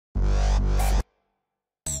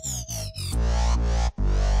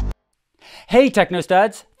Hey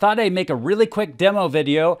TechKnowStuds, thought I'd make a really quick demo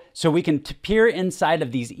video so we can peer inside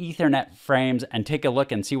of these Ethernet frames and take a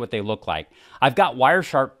look and see what they look like. I've got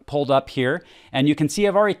Wireshark pulled up here and you can see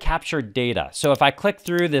I've already captured data. So if I click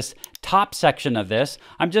through this top section of this,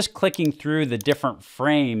 I'm just clicking through the different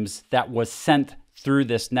frames that was sent through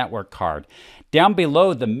this network card. Down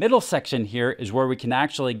below, the middle section here is where we can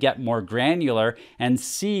actually get more granular and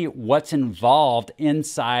see what's involved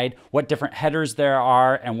inside, what different headers there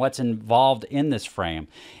are, and what's involved in this frame.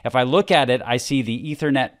 If I look at it, I see the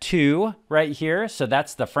Ethernet 2 right here. So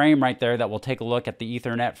that's the frame right there that we'll take a look at the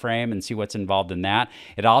Ethernet frame and see what's involved in that.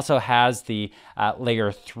 It also has the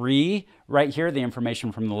layer 3 right here, the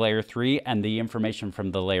information from the layer 3 and the information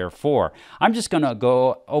from the layer 4. I'm just going to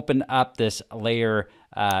go open up this layer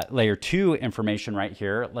 2 information right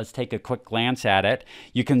here. Let's take a quick glance at it.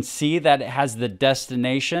 You can see that it has the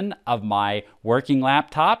destination of my working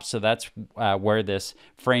laptop. So that's where this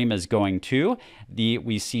frame is going to.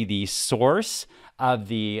 We see the source of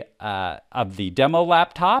the demo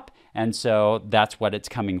laptop. And so that's what it's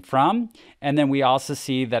coming from. And then we also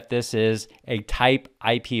see that this is a type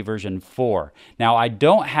IP version 4. Now I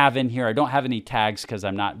don't have in here, I don't have any tags because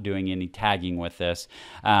I'm not doing any tagging with this.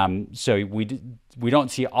 So we don't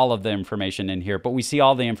see all of the information in here, but we see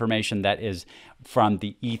all the information that is from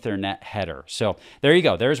the Ethernet header. So there you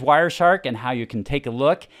go. There's Wireshark and how you can take a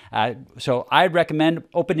look. So I'd recommend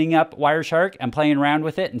opening up Wireshark and playing around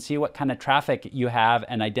with it and see what kind of traffic you have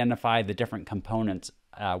and identify the different components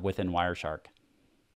within Wireshark.